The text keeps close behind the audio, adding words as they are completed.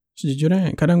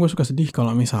Sejujurnya kadang gue suka sedih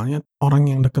kalau misalnya orang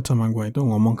yang deket sama gue itu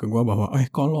ngomong ke gue bahwa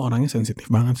kok lo orangnya sensitif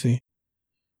banget sih.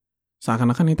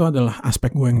 Seakan-akan itu adalah aspek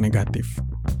gue yang negatif.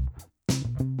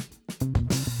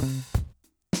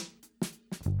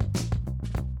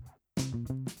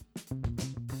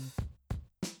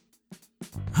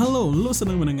 Halo, lo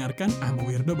sedang mendengarkan I'm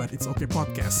Weirdo but it's okay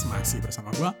podcast. Masih bersama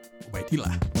gue,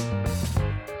 Ubaidillah.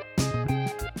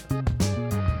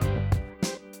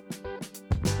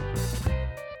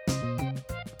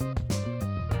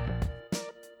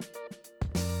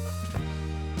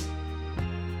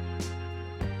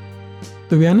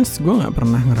 To be honest, gue gak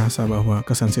pernah ngerasa bahwa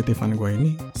kesensitifan gue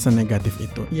ini senegatif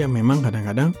itu. Ya memang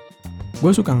kadang-kadang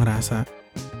gue suka ngerasa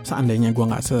seandainya gue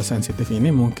gak sesensitif ini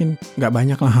mungkin gak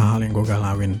banyak lah hal-hal yang gue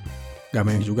galauin. Gak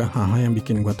banyak juga hal-hal yang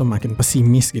bikin gue tuh makin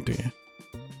pesimis gitu ya.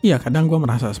 Iya kadang gue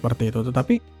merasa seperti itu,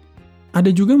 tetapi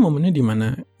ada juga momennya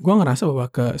dimana gue ngerasa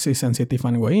bahwa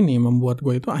kesensitifan gue ini membuat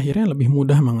gue itu akhirnya lebih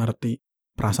mudah mengerti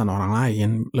perasaan orang lain,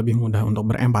 lebih mudah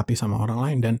untuk berempati sama orang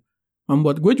lain, dan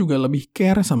membuat gue juga lebih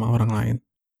care sama orang lain.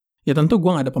 Ya tentu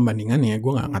gue gak ada pembandingannya,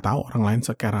 gue gak tahu orang lain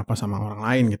se-care apa sama orang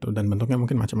lain gitu, dan bentuknya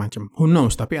mungkin macam-macam. Who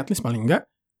knows, tapi at least paling enggak,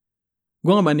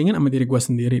 gue ngebandingin sama diri gue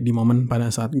sendiri di momen pada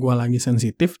saat gue lagi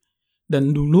sensitif,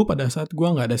 dan dulu pada saat gue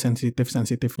gak ada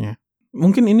sensitif-sensitifnya.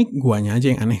 Mungkin ini guanya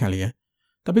aja yang aneh kali ya.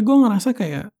 Tapi gue ngerasa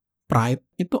kayak pride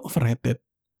itu overrated.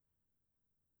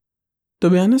 To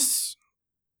be honest,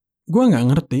 gue gak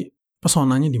ngerti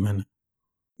pesonanya di mana.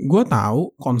 Gue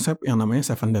tahu konsep yang namanya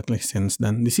 7 Deadly Sins,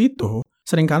 dan di situ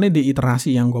seringkali di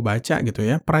iterasi yang gue baca gitu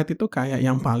ya, pride itu kayak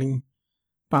yang paling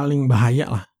bahaya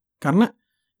lah, karena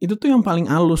itu tuh yang paling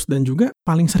halus dan juga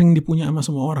paling sering dipunya sama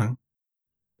semua orang.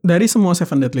 Dari semua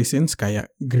 7 Deadly Sins kayak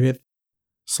greed,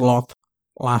 sloth,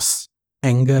 lust,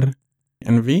 anger,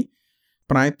 envy,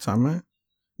 pride sama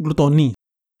gluttony.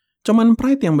 Cuman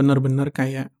pride yang benar-benar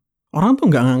kayak orang tuh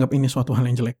nggak nganggap ini suatu hal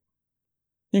yang jelek,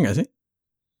 ya nggak sih?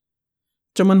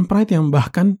 Cuman pride yang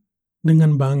bahkan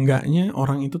dengan bangganya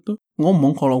orang itu tuh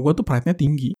ngomong kalau gue tuh pride-nya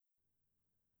tinggi.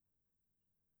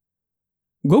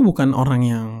 Gue bukan orang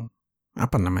yang,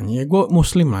 ya gue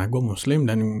muslim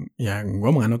dan ya gue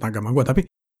menganut agama gue, tapi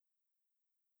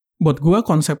buat gue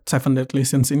konsep 7 Deadly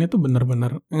Sins ini tuh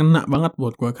bener-bener ngena banget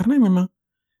buat gue, karena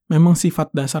memang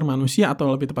sifat dasar manusia,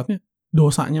 atau lebih tepatnya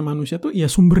dosanya manusia tuh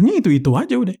ya sumbernya itu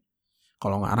aja udah.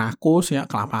 Kalau nggak rakus ya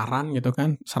kelaparan gitu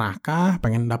kan, serakah,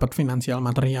 pengen dapat finansial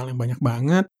material yang banyak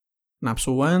banget,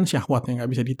 nafsuan, syahwatnya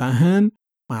nggak bisa ditahan,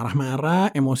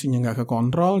 marah-marah, emosinya nggak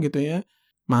kekontrol gitu ya,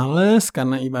 males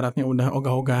karena ibaratnya udah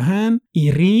ogah-ogahan,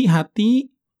 iri hati.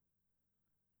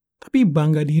 Tapi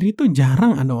bangga diri tuh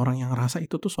jarang ada orang yang ngerasa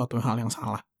itu tuh suatu hal yang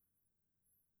salah.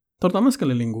 Terutama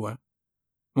sekeliling gue.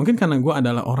 Mungkin karena gue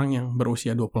adalah orang yang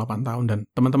berusia 28 tahun dan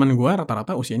teman-teman gue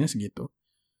rata-rata usianya segitu.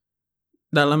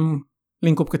 Dalam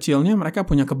lingkup kecilnya mereka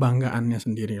punya kebanggaannya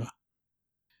sendiri lah.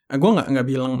 Gue nggak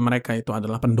bilang mereka itu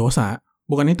adalah pendosa,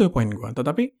 bukan itu poin gue.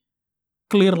 Tetapi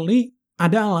clearly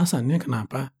ada alasannya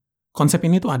kenapa konsep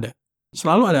ini tuh ada.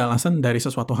 Selalu ada alasan dari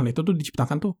sesuatu hal itu tuh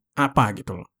diciptakan tuh apa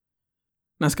gitu loh.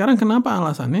 Nah sekarang kenapa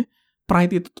alasannya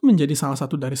pride itu tuh menjadi salah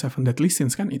satu dari 7 Deadly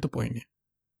Sins, kan itu poinnya.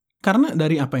 Karena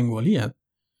dari apa yang gue lihat,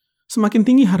 semakin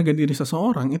tinggi harga diri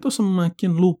seseorang itu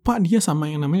semakin lupa dia sama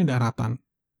yang namanya daratan.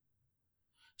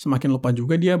 Semakin lupa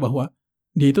juga dia bahwa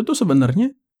dia itu tuh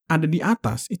sebenarnya ada di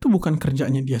atas, itu bukan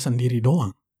kerjanya dia sendiri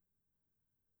doang.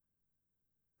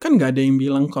 Kan gak ada yang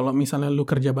bilang kalau misalnya lu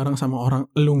kerja bareng sama orang,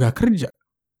 lu gak kerja.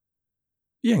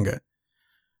 Iya gak?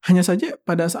 Hanya saja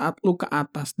pada saat lu ke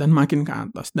atas, dan makin ke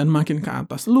atas, dan makin ke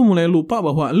atas, lu mulai lupa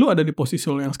bahwa lu ada di posisi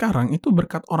lu yang sekarang, itu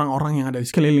berkat orang-orang yang ada di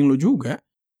sekeliling lu juga.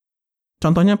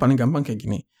 Contohnya paling gampang kayak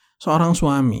gini. Seorang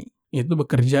suami itu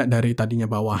bekerja dari tadinya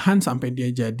bawahan sampai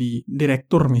dia jadi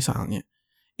direktur misalnya.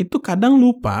 Itu kadang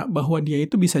lupa bahwa dia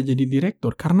itu bisa jadi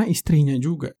direktur karena istrinya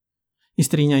juga.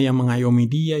 Istrinya yang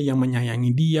mengayomi dia, yang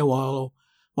menyayangi dia walau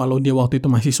dia waktu itu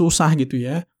masih susah gitu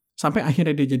ya. Sampai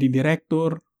akhirnya dia jadi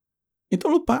direktur. Itu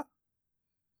lupa.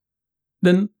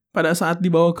 Dan pada saat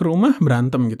dibawa ke rumah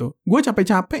berantem gitu. Gue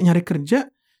capek-capek nyari kerja,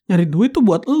 nyari duit tuh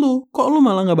buat lu. Kok lu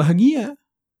malah gak bahagia?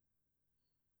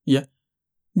 Ya,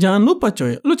 jangan lupa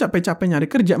coy, lu capek-capek nyari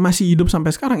kerja, masih hidup sampai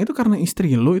sekarang, itu karena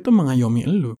istri lu itu mengayomi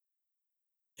lu.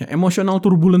 Ya, emotional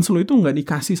turbulence lu itu nggak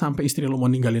dikasih sampai istri lu mau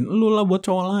ninggalin lu lah buat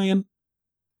cowok lain.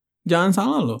 Jangan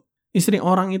salah lo, istri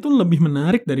orang itu lebih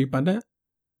menarik daripada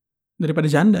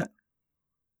janda.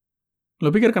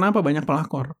 Lu pikir kenapa banyak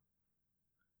pelakor?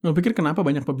 Lu pikir kenapa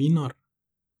banyak pebinor?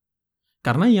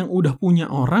 Karena yang udah punya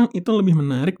orang itu lebih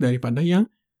menarik daripada yang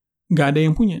nggak ada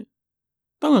yang punya.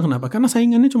 Tau gak kenapa? Karena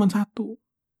saingannya cuma satu.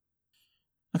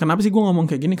 Nah, kenapa sih gue ngomong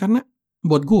kayak gini? Karena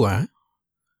buat gue,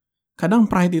 kadang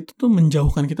pride itu tuh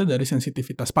menjauhkan kita dari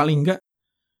sensitivitas. Paling enggak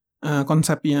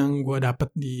konsep yang gue dapet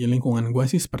di lingkungan gue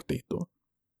sih seperti itu.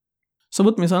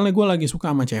 Sebut misalnya gue lagi suka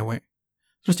sama cewek,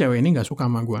 terus cewek ini gak suka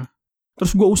sama gue.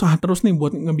 Terus gue usaha terus nih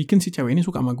buat ngebikin si cewek ini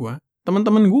suka sama gue.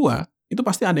 Teman-teman gue, itu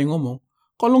pasti ada yang ngomong,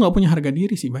 kok lu gak punya harga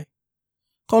diri sih, Bay?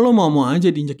 Kok lu mau aja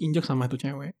diinjek-injek sama itu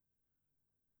cewek?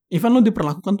 Even lu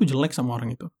diperlakukan tuh jelek sama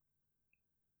orang itu.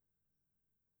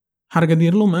 Harga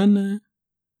diri lu mana?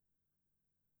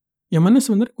 Yang mana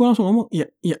sebenarnya gue langsung ngomong,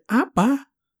 ya apa?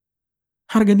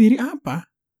 Harga diri apa?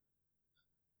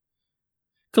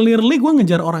 Clearly gue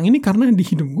ngejar orang ini karena di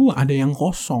hidup gue ada yang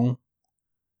kosong.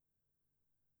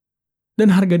 Dan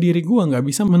harga diri gue gak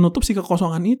bisa menutup si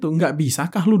kekosongan itu. Gak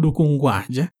bisakah lu dukung gue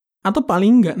aja? Atau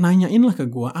paling gak nanyain lah ke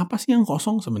gue, apa sih yang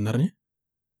kosong sebenarnya?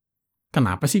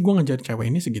 Kenapa sih gue ngejar cewek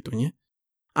ini segitunya?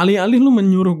 Alih-alih lu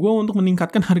menyuruh gue untuk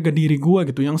meningkatkan harga diri gue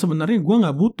gitu, yang sebenarnya gue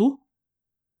gak butuh.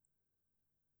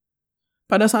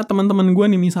 Pada saat teman-teman gue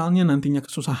nih misalnya nantinya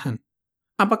kesusahan,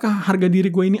 apakah harga diri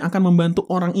gue ini akan membantu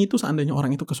orang itu seandainya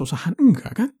orang itu kesusahan?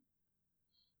 Enggak kan?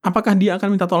 Apakah dia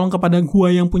akan minta tolong kepada gue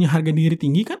yang punya harga diri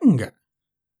tinggi? Kan enggak.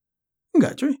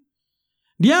 Enggak cuy.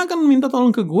 Dia akan minta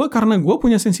tolong ke gue karena gue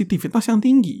punya sensitivitas yang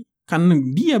tinggi. Karena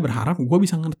dia berharap gue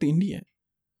bisa ngertiin dia.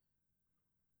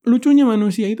 Lucunya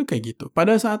manusia itu kayak gitu.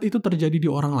 Pada saat itu terjadi di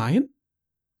orang lain,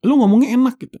 lu ngomongnya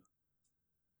enak gitu.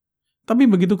 Tapi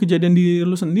begitu kejadian di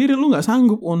lu sendiri, lu gak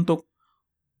sanggup untuk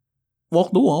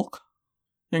walk the walk.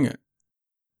 Ya enggak?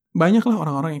 Banyak lah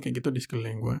orang-orang yang kayak gitu di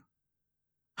sekeliling gue.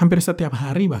 Hampir setiap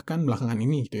hari bahkan belakangan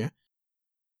ini gitu ya.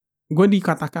 Gue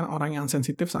dikatakan orang yang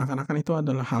sensitif seakan-akan itu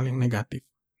adalah hal yang negatif.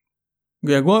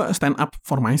 Ya gue stand up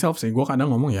for myself sih. Gue kadang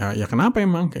ngomong ya kenapa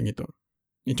emang kayak gitu.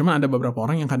 Ya cuma ada beberapa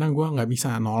orang yang kadang gue gak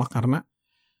bisa nolak karena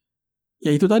ya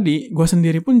itu tadi, gue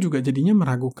sendiri pun juga jadinya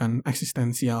meragukan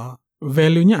eksistensial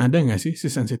value-nya ada gak sih si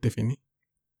sensitif ini.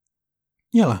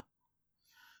 Iyalah.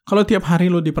 Kalau tiap hari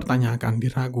lo dipertanyakan,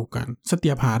 diragukan,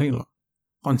 setiap hari lo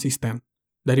konsisten.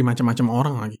 Dari macam-macam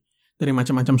orang lagi. Dari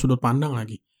macam-macam sudut pandang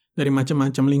lagi. Dari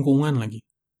macam-macam lingkungan lagi.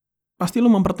 Pasti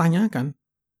lo mempertanyakan,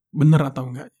 bener atau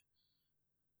enggak.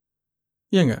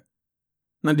 Iya enggak?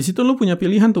 Nah di situ lo punya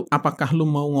pilihan tuh, apakah lo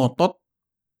mau ngotot,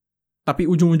 tapi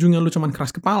ujung-ujungnya lo cuman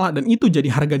keras kepala, dan itu jadi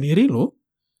harga diri lo,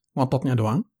 ngototnya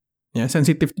doang, ya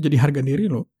sensitif jadi harga diri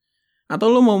lo.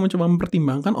 Atau lo mau mencoba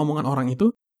mempertimbangkan omongan orang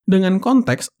itu, dengan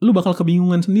konteks lo bakal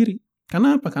kebingungan sendiri.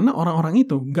 Karena apa? Karena orang-orang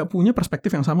itu gak punya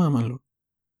perspektif yang sama sama lo.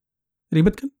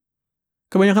 Ribet kan?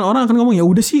 Kebanyakan orang akan ngomong, ya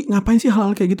udah sih, ngapain sih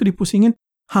hal-hal kayak gitu dipusingin?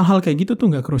 Hal-hal kayak gitu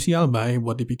tuh gak krusial, Bay,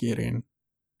 buat dipikirin.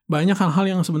 Banyak hal-hal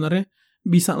yang sebenarnya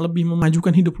bisa lebih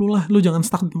memajukan hidup lu lah. Lu jangan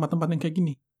stuck di tempat-tempat yang kayak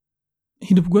gini.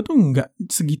 Hidup gue tuh gak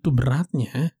segitu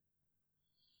beratnya.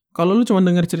 Kalau lu cuma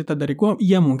denger cerita dari gue,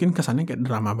 iya mungkin kesannya kayak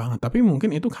drama banget. Tapi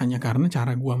mungkin itu hanya karena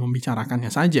cara gue membicarakannya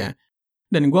saja.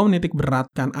 Dan gue menitik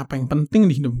beratkan apa yang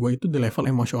penting di hidup gue itu di level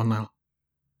emosional.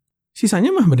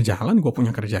 Sisanya mah berjalan, gue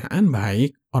punya kerjaan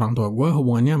baik, orang tua gue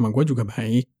hubungannya sama gue juga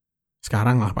baik.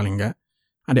 Sekarang lah paling enggak.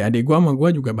 Adik-adik gue sama gue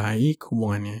juga baik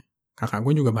hubungannya. Kakak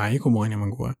gue juga baik hubungannya sama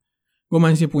gue. Gue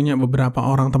masih punya beberapa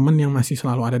orang temen yang masih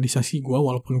selalu ada di sisi gue,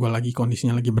 walaupun gue lagi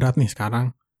kondisinya lagi berat nih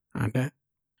sekarang. Ada.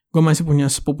 Gue masih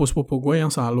punya sepupu-sepupu gue yang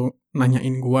selalu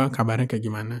nanyain gue kabarnya kayak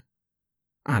gimana.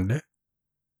 Ada.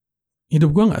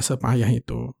 Hidup gue gak sepayah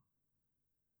itu.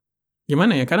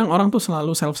 Gimana ya, kadang orang tuh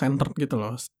selalu self-centered gitu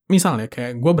loh. Misalnya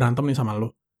kayak gue berantem nih sama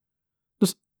lo.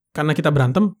 Terus karena kita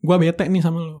berantem, gue bete nih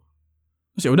sama lo.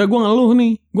 Terus ya udah gue ngeluh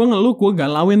nih. Gue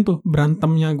galauin tuh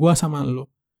berantemnya gue sama lo.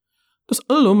 Terus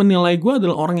lo menilai gue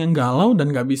adalah orang yang galau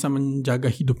dan gak bisa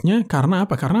menjaga hidupnya karena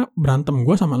apa? Karena berantem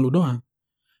gue sama lo doang.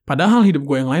 Padahal hidup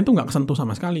gue yang lain tuh gak kesentuh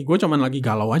sama sekali. Gue cuman lagi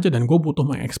galau aja dan gue butuh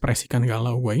mengekspresikan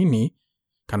galau gue ini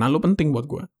karena lo penting buat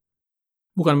gue.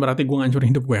 Bukan berarti gue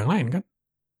ngancurin hidup gue yang lain kan?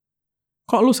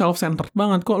 Kok lu self-centered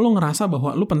banget? Kok lu ngerasa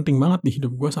bahwa lu penting banget di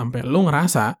hidup gue sampai lu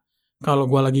ngerasa kalau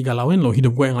gue lagi galauin lo,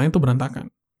 hidup gue yang lain tuh berantakan?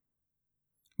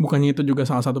 Bukannya itu juga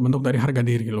salah satu bentuk dari harga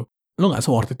diri lo? Lu gak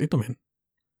se-worth it itu, men.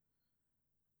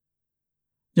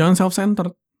 Jangan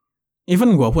self-centered.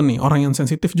 Even gue pun nih, orang yang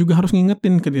sensitif juga harus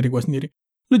ngingetin ke diri gue sendiri.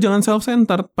 Lu jangan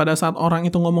self-centered. Pada saat orang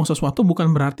itu ngomong sesuatu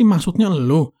bukan berarti maksudnya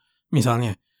lu.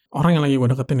 Misalnya, orang yang lagi gue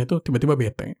deketin itu tiba-tiba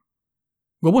bete.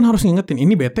 Gue pun harus ngingetin,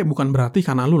 ini bete bukan berarti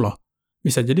karena lu loh.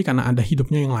 Bisa jadi karena ada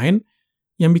hidupnya yang lain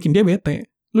yang bikin dia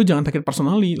bete. Lu jangan take it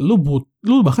personally. Lu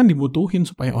bahkan dibutuhin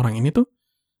supaya orang ini tuh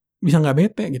bisa gak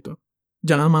bete gitu.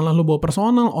 Jangan malah lu bawa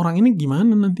personal. Orang ini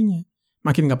gimana nantinya?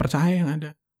 Makin gak percaya yang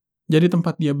ada. Jadi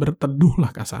tempat dia berteduh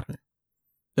lah kasarnya.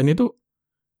 Dan itu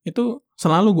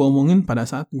selalu gue omongin pada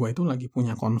saat gue itu lagi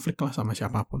punya konflik lah sama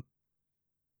siapapun.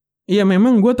 Iya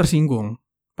memang gue tersinggung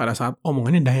pada saat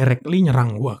omongannya directly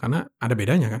nyerang gue. Karena ada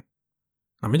bedanya kan.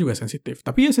 Namanya juga sensitif.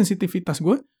 Tapi ya sensitivitas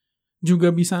gue juga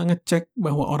bisa ngecek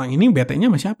bahwa orang ini bete-nya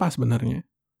sama siapa sebenarnya.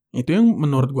 Itu yang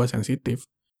menurut gue sensitif.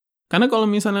 Karena kalau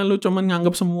misalnya lu cuman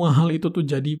nganggap semua hal itu tuh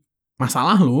jadi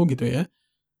masalah lu gitu ya,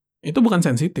 itu bukan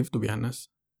sensitif to be honest.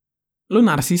 Lu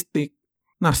narsistik.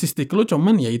 Narsistik lu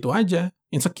cuman ya itu aja,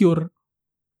 insecure.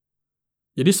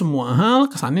 Jadi semua hal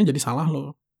kesannya jadi salah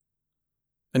lo.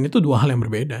 Dan itu dua hal yang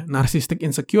berbeda. Narsistik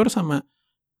insecure sama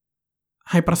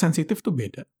hypersensitif tuh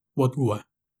beda buat gua.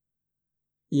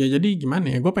 Ya jadi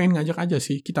gimana ya, gue pengen ngajak aja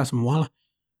sih kita semua lah.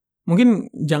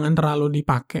 Mungkin jangan terlalu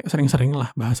dipakai sering-sering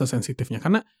lah bahasa sensitifnya.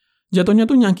 Karena jatuhnya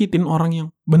tuh nyakitin orang yang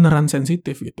beneran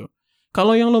sensitif gitu.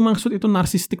 Kalau yang lo maksud itu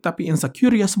narsistik tapi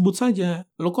insecure, ya sebut saja.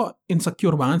 Lo kok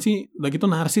insecure banget sih, udah gitu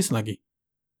narsis lagi.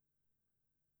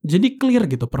 Jadi clear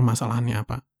gitu permasalahannya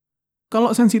apa.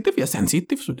 Kalau sensitif ya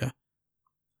sensitif sudah.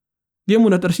 Dia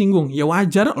mudah tersinggung, ya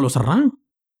wajar lo serang.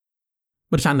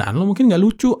 Bercandaan lo mungkin gak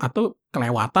lucu atau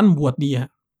kelewatan buat dia.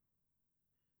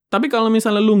 Tapi kalau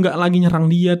misalnya lu gak lagi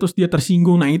nyerang dia terus dia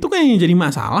tersinggung, nah itu kayaknya jadi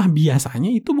masalah.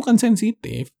 Biasanya itu bukan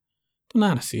sensitif, itu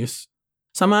narsis.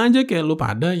 Sama aja kayak lu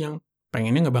pada yang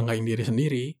pengennya ngebanggain diri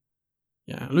sendiri.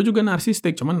 Ya, lu juga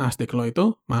narsistik, cuman narsistik lo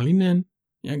itu malinan,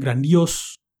 ya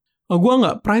grandios. Oh, gue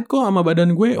nggak pride kok sama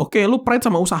badan gue. Oke, lu pride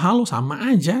sama usaha lo, sama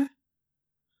aja.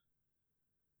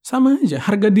 Sama aja.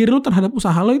 Harga diri lu terhadap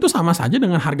usaha lo itu sama saja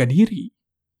dengan harga diri.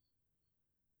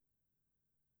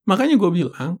 Makanya gue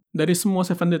bilang, dari semua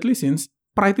 7 Deadly Sins,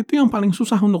 pride itu yang paling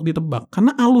susah untuk ditebak.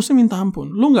 Karena alusnya minta ampun.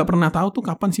 Lu nggak pernah tahu tuh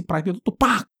kapan si pride itu tuh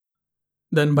pak.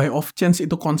 Dan by off chance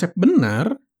itu konsep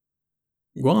benar,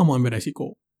 gue nggak mau ambil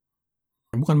resiko.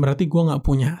 Bukan berarti gue nggak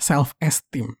punya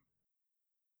self-esteem.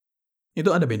 Itu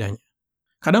ada bedanya.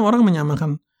 Kadang orang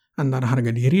menyamakan antara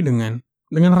harga diri dengan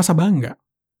rasa bangga.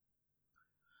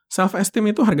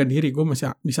 Self-esteem itu harga diri, gue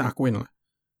masih bisa akuin lah.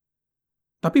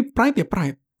 Tapi pride ya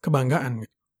pride, kebanggaan.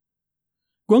 Gitu.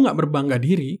 Gue nggak berbangga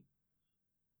diri,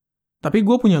 tapi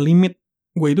gue punya limit,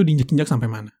 gue itu diinjak-injak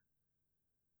sampai mana.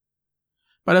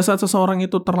 Pada saat seseorang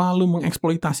itu terlalu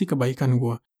mengeksploitasi kebaikan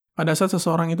gue, pada saat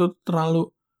seseorang itu terlalu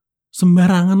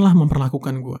sembarangan lah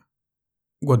memperlakukan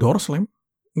gue door slam,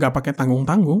 nggak pakai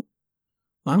tanggung-tanggung,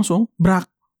 langsung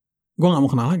brak, gue nggak mau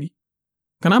kenal lagi.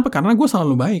 Kenapa? Karena gue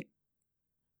selalu baik.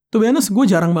 To be honest, gue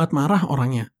jarang banget marah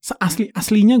orangnya.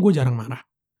 Aslinya gue jarang marah.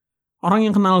 Orang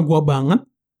yang kenal gue banget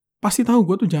pasti tahu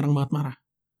gue tuh jarang banget marah.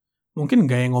 Mungkin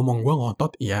gaya ngomong gue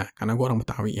ngotot, iya, karena gue orang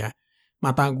Betawi ya.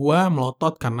 Mata gue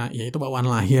melotot karena ya itu bawaan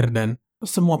lahir, dan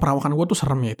semua perawakan gue tuh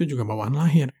serem ya, itu juga bawaan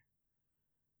lahir.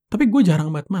 Tapi gue jarang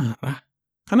banget marah,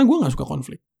 karena gue gak suka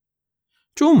konflik.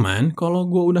 Cuman, kalau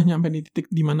gue udah nyampe di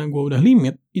titik dimana gue udah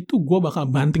limit, itu gue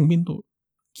bakal banting pintu.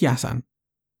 Kiasan.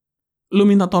 Lu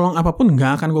minta tolong apapun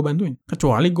gak akan gue bantuin.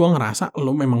 Kecuali gue ngerasa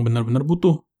lu memang benar-benar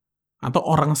butuh. Atau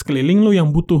orang sekeliling lu yang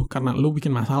butuh karena lu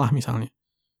bikin masalah misalnya.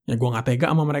 Ya gue gak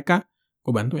tega sama mereka,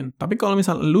 gue bantuin. Tapi kalau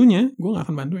misal elunya, gue gak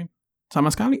akan bantuin.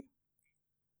 Sama sekali.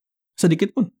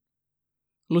 Sedikit pun.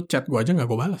 Lu chat gue aja gak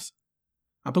gue balas.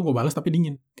 Atau gue balas tapi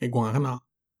dingin. Kayak gue gak kenal.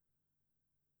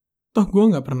 Toh gue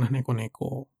gak pernah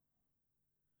neko-neko.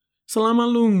 Selama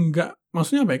lu gak,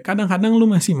 maksudnya apa ya, kadang-kadang lu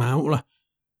masih mau lah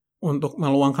untuk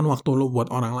meluangkan waktu lu buat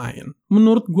orang lain.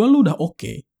 Menurut gue lu udah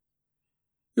oke.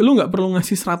 Ya, lu gak perlu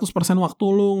ngasih 100% waktu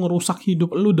lu ngerusak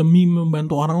hidup lu demi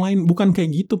membantu orang lain. Bukan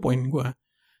kayak gitu poin gue.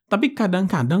 Tapi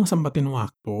kadang-kadang sempetin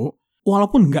waktu,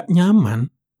 walaupun gak nyaman,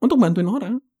 untuk bantuin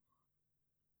orang.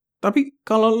 Tapi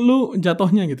kalau lu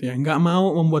jatuhnya gitu ya, gak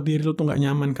mau membuat diri lu tuh gak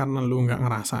nyaman karena lu gak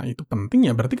ngerasa itu penting,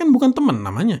 ya berarti kan bukan temen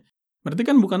namanya. Berarti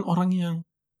kan bukan orang yang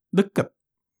deket.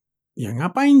 Ya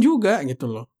ngapain juga gitu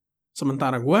loh.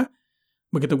 Sementara gue,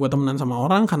 begitu gue temenan sama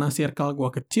orang, karena circle gue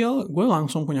kecil, gue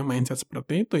langsung punya mindset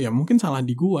seperti itu. Ya mungkin salah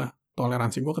di gue.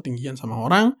 Toleransi gue ketinggian sama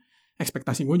orang,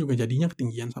 ekspektasi gue juga jadinya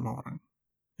ketinggian sama orang.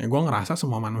 Ya gue ngerasa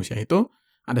semua manusia itu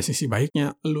ada sisi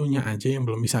baiknya, elunya aja yang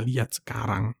belum bisa lihat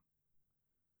sekarang.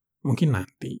 Mungkin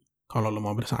nanti, kalau lo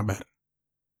mau bersabar.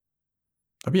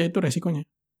 Tapi ya itu resikonya.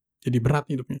 Jadi berat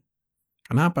hidupnya.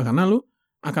 Kenapa? Karena lo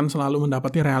akan selalu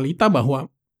mendapati realita bahwa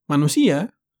manusia,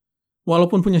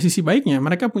 walaupun punya sisi baiknya,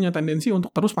 mereka punya tendensi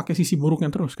untuk terus pakai sisi buruknya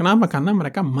terus. Kenapa? Karena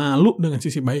mereka malu dengan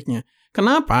sisi baiknya.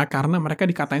 Kenapa? Karena mereka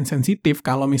dikatain sensitif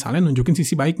kalau misalnya nunjukin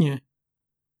sisi baiknya.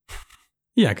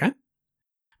 Iya kan?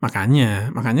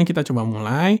 Makanya kita coba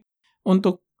mulai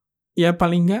untuk ya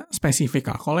paling nggak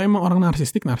spesifik lah. Kalau emang orang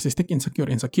narsistik,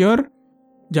 insecure,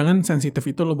 jangan sensitif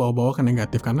itu lo bawa-bawa ke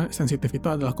negatif. Karena sensitif itu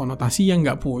adalah konotasi yang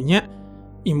nggak punya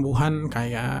imbuhan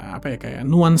kayak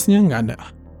nuansnya nggak ada.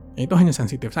 Ya, itu hanya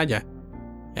sensitif saja.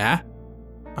 Ya,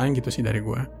 paling gitu sih dari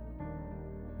gue.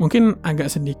 Mungkin agak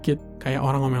sedikit kayak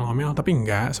orang ngomel-ngomel, tapi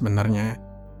enggak sebenarnya.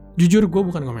 Jujur gue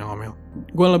bukan ngomel-ngomel.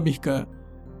 Gue lebih ke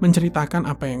menceritakan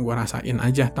apa yang gue rasain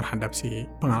aja terhadap si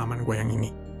pengalaman gue yang ini,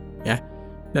 ya.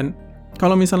 Dan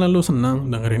kalau misalnya lu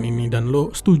senang dengerin ini dan lu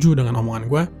setuju dengan omongan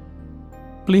gue,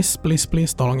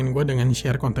 please tolongin gue dengan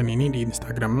share konten ini di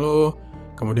Instagram lu,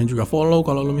 kemudian juga follow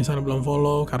kalau lu misalnya belum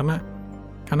follow, karena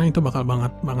itu bakal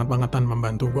bangetan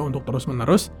membantu gue untuk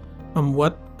terus-menerus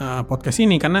membuat podcast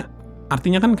ini, karena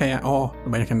artinya kan kayak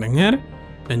banyak yang denger,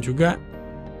 dan juga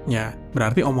ya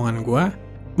berarti omongan gue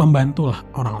membantulah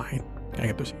orang lain,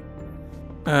 kayak gitu sih.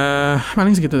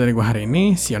 Paling segitu dari gue hari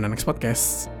ini. See you on the next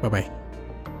podcast. Bye bye.